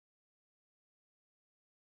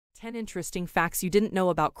10 interesting facts you didn't know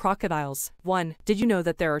about crocodiles. 1. Did you know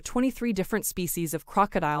that there are 23 different species of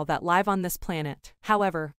crocodile that live on this planet?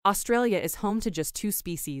 However, Australia is home to just 2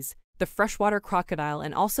 species, the freshwater crocodile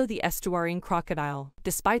and also the estuarine crocodile.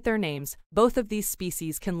 Despite their names, both of these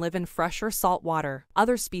species can live in fresh or salt water.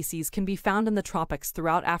 Other species can be found in the tropics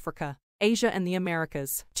throughout Africa, Asia and the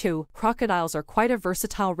Americas. 2. Crocodiles are quite a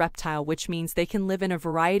versatile reptile, which means they can live in a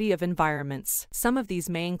variety of environments. Some of these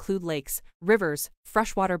may include lakes, rivers,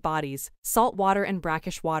 freshwater bodies, salt water and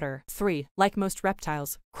brackish water. 3. Like most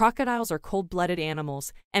reptiles, crocodiles are cold-blooded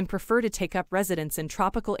animals and prefer to take up residence in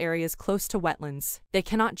tropical areas close to wetlands. They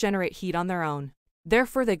cannot generate heat on their own.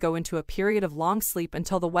 Therefore, they go into a period of long sleep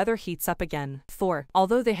until the weather heats up again. 4.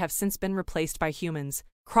 Although they have since been replaced by humans,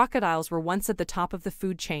 crocodiles were once at the top of the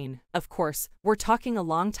food chain. Of course, we're talking a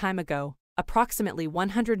long time ago, approximately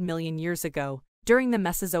 100 million years ago, during the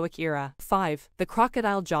Mesozoic era. 5. The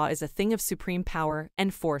crocodile jaw is a thing of supreme power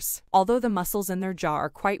and force. Although the muscles in their jaw are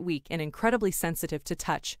quite weak and incredibly sensitive to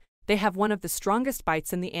touch, they have one of the strongest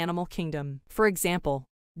bites in the animal kingdom. For example,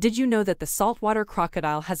 did you know that the saltwater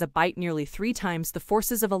crocodile has a bite nearly 3 times the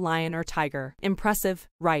forces of a lion or tiger? Impressive,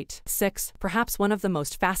 right? 6. Perhaps one of the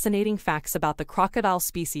most fascinating facts about the crocodile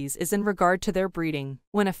species is in regard to their breeding.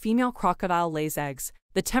 When a female crocodile lays eggs,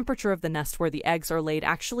 the temperature of the nest where the eggs are laid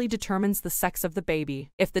actually determines the sex of the baby.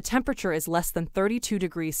 If the temperature is less than 32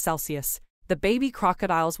 degrees Celsius, the baby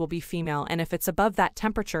crocodiles will be female, and if it's above that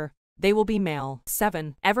temperature, they will be male.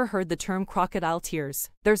 7. Ever heard the term crocodile tears?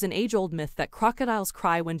 There's an age-old myth that crocodiles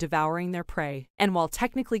cry when devouring their prey, and while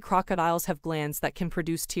technically crocodiles have glands that can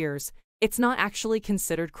produce tears, it's not actually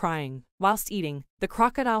considered crying. Whilst eating, the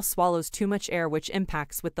crocodile swallows too much air, which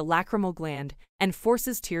impacts with the lacrimal gland and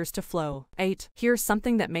forces tears to flow. 8. Here's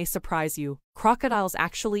something that may surprise you. Crocodiles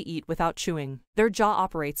actually eat without chewing. Their jaw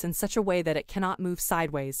operates in such a way that it cannot move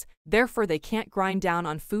sideways, therefore they can't grind down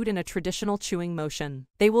on food in a traditional chewing motion.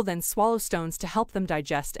 They will then swallow stones to help them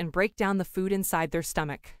digest and break down the food inside their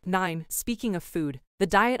stomach. 9. Speaking of food, the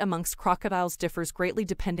diet amongst crocodiles differs greatly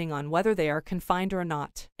depending on whether they are confined or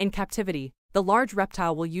not. In captivity, the large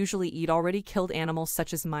reptile will usually eat already killed animals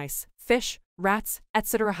such as mice, fish, rats,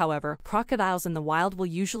 etc. However, crocodiles in the wild will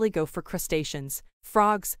usually go for crustaceans,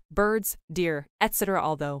 frogs, birds, deer, etc.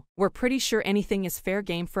 Although, we're pretty sure anything is fair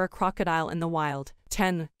game for a crocodile in the wild.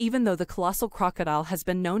 10. Even though the colossal crocodile has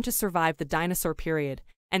been known to survive the dinosaur period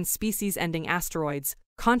and species-ending asteroids,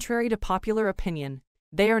 contrary to popular opinion,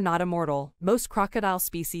 they are not immortal. Most crocodile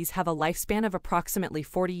species have a lifespan of approximately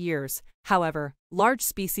 40 years. However, large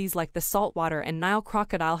species like the saltwater and Nile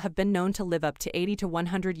crocodile have been known to live up to 80 to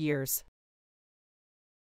 100 years.